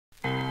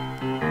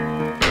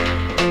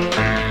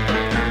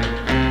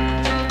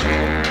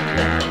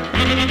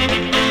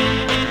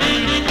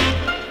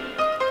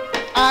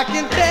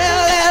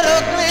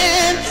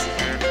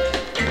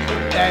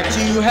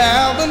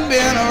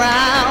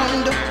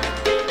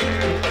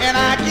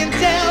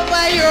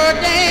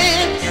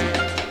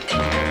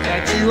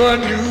a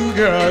new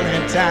girl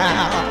in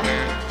town.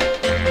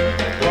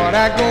 But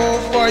I go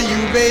for you,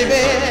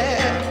 baby,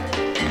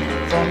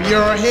 from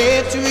your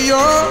head to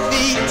your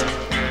feet.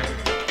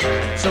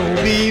 So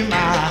be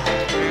mine,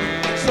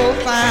 so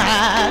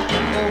fine,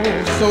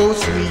 oh so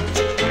sweet.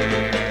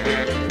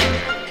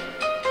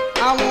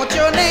 I want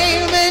your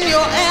name and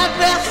your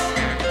address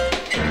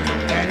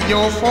and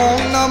your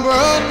phone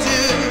number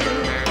too.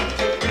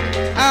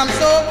 I'm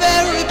so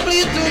very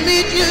pleased to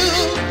meet you.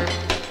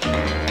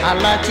 I'd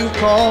like to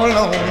call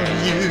on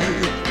you,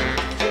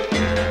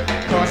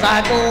 'cause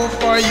I go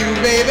for you,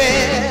 baby,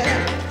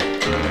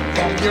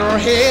 from your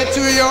head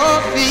to your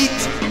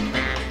feet.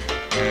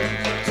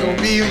 So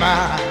be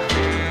mine,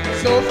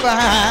 so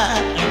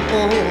fine,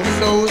 oh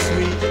so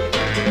sweet.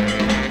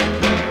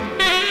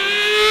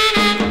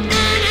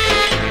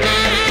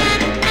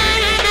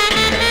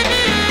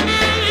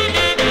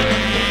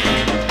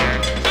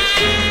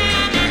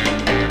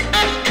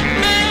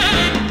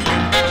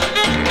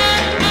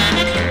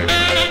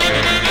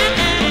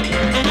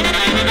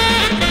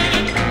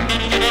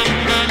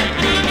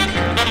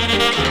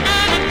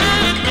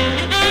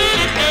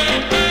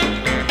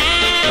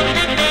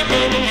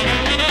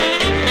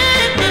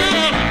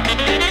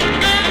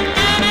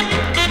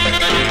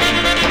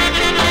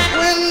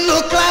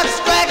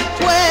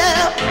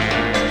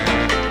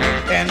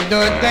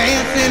 The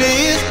dancing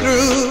is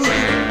through.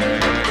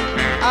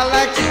 I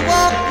like to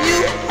walk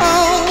you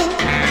home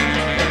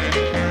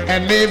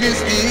and maybe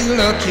steal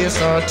a kiss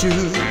or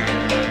two.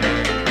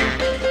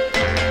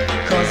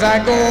 'Cause I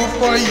go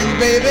for you,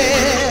 baby,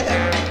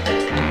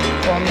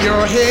 from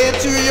your head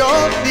to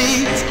your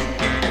feet.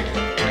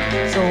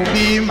 So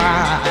be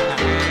mine,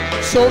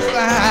 so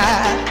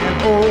fine and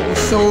oh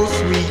so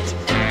sweet.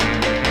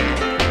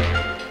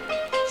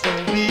 So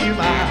be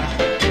mine,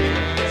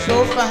 so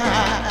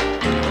fine,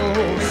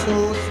 so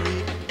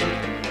sweet.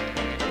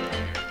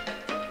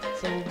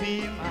 So be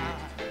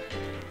mine,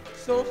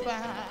 so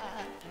fine.